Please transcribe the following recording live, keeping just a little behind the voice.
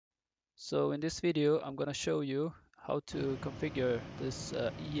So in this video I'm gonna show you how to configure this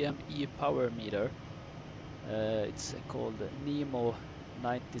IME power meter. It's called NEMO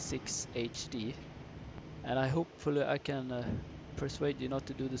 96 HD, and hopefully I can persuade you not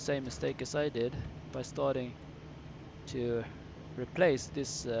to do the same mistake as I did by starting to replace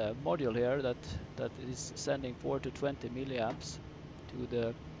this module here that is sending 4 to 20 milliamps to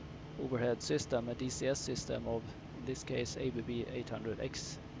the overhead system, a DCS system of, in this case, ABB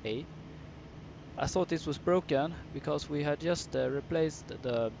 800XA. I thought this was broken because we had just replaced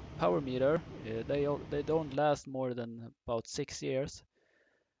the power meter. They don't last more than about 6 years.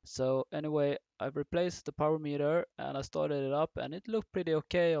 So anyway, I replaced the power meter and I started it up, and it looked pretty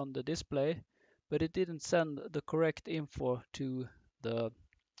okay on the display, but it didn't send the correct info to the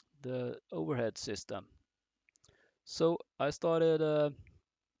overhead system. So I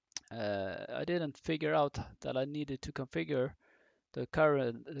didn't figure out that I needed to configure the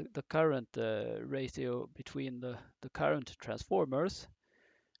current ratio between the current transformers,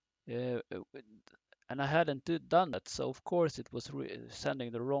 and I hadn't done that, so of course it was sending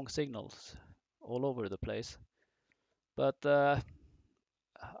the wrong signals all over the place. But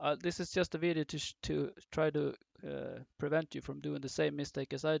this is just a video to try to prevent you from doing the same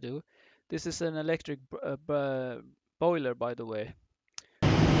mistake as I do. This is an electric boiler, by the way.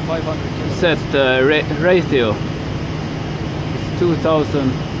 500 kilowatts. Set ratio.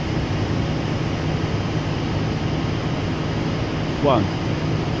 2001.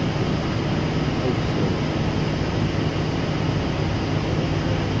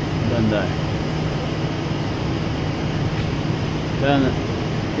 Then there. Then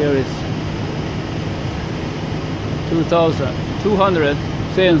here is 2200,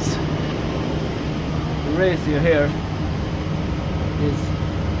 since the ratio here is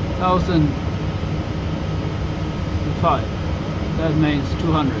 1000 to 5. That means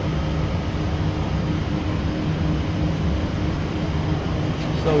 200.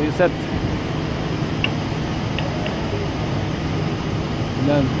 So you set, and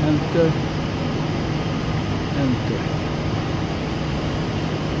then enter, enter.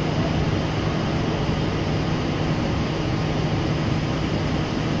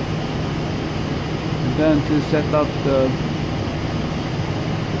 And then to set up the,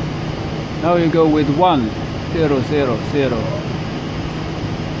 now you go with 1 0 0 0.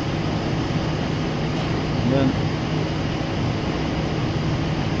 Then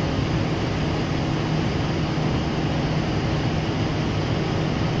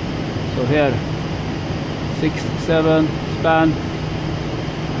so here 6 7 span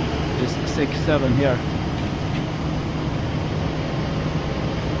is 6 7 here.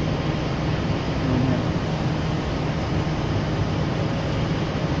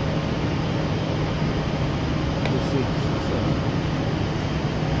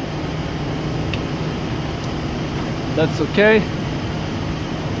 That's okay,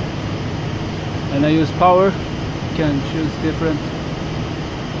 and I use power. You can choose different.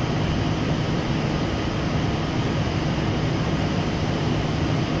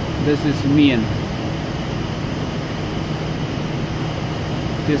 This is mean.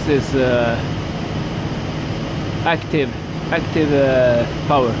 This is active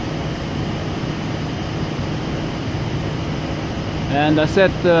power, and I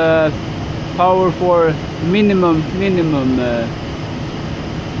set power for minimum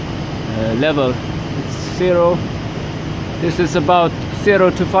level. It's 0. This is about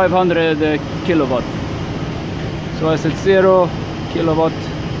 0 to 500 kilowatt. So I set 0 kilowatt,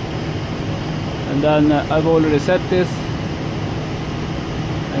 and then I've already set this.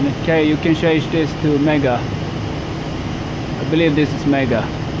 And okay, you can change this to mega. I believe this is mega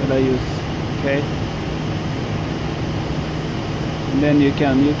that I use. Okay. And then you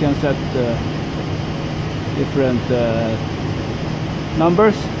can set different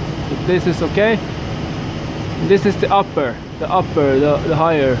numbers, but this is okay. This is the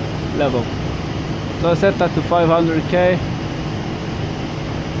higher level. So I set that to 500k.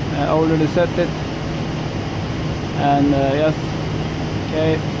 I already set it, and yes,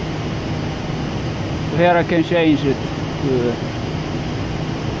 okay. So here I can change it to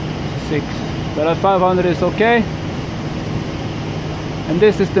 6, but at 500 is okay. And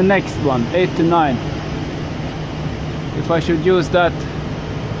this is the next one, 8 to 9. If I should use that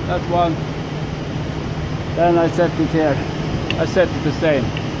one, then I set it here. I set it the same.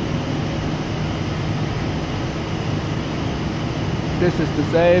 This is the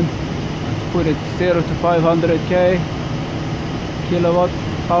same. Let's put it 0 to 500k kilowatt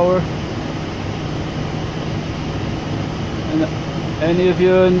power. And if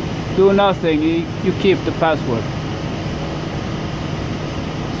you do nothing, you keep the password.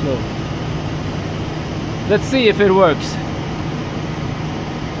 So Let's see if it works.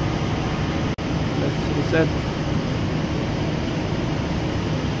 Let's reset.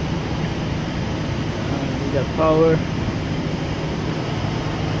 We got power.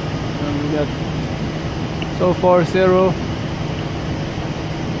 And we got so far 0.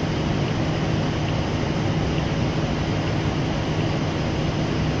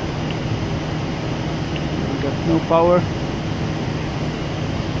 We got no power.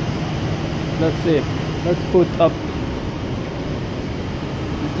 Let's see. Let's put up.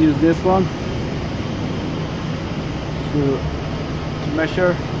 Let's use this one to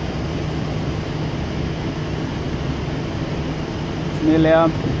measure. It's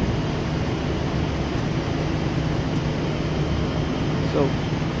milliamp. So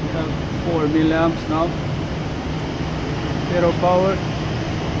we have 4 milliamps now. 0 power.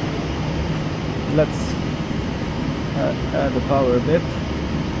 Let's add the power a bit.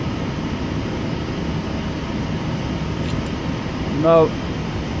 Now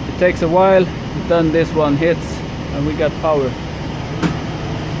it takes a while, but then this one hits and we got power. So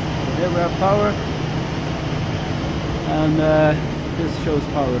here we have power, and this shows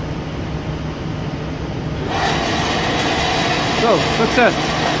power. So, success!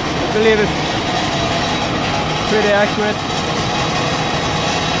 I believe it's pretty accurate.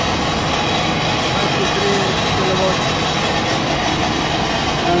 93 kilowatts.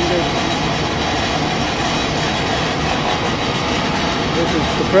 And this is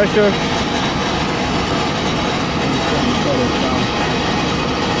the pressure.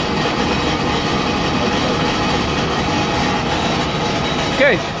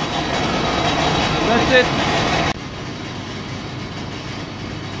 Okay, that's it.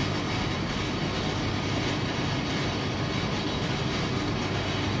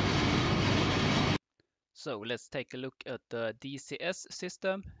 So let's take a look at the DCS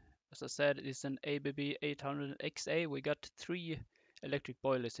system. As I said, it's an ABB 800XA. We got 3 electric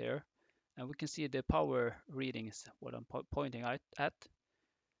boilers here, and we can see the power readings, what I'm pointing at.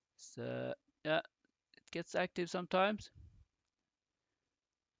 So yeah, it gets active sometimes,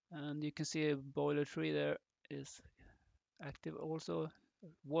 and you can see boiler 3 there is active also,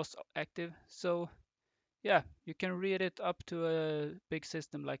 was active. So yeah, you can read it up to a big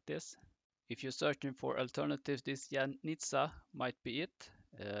system like this. If you're searching for alternatives, this Janitsa might be it.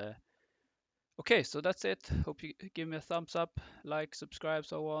 Okay, so that's it. Hope you give me a thumbs up, like, subscribe,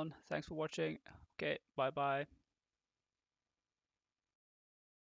 so on. Thanks for watching. Okay, bye bye.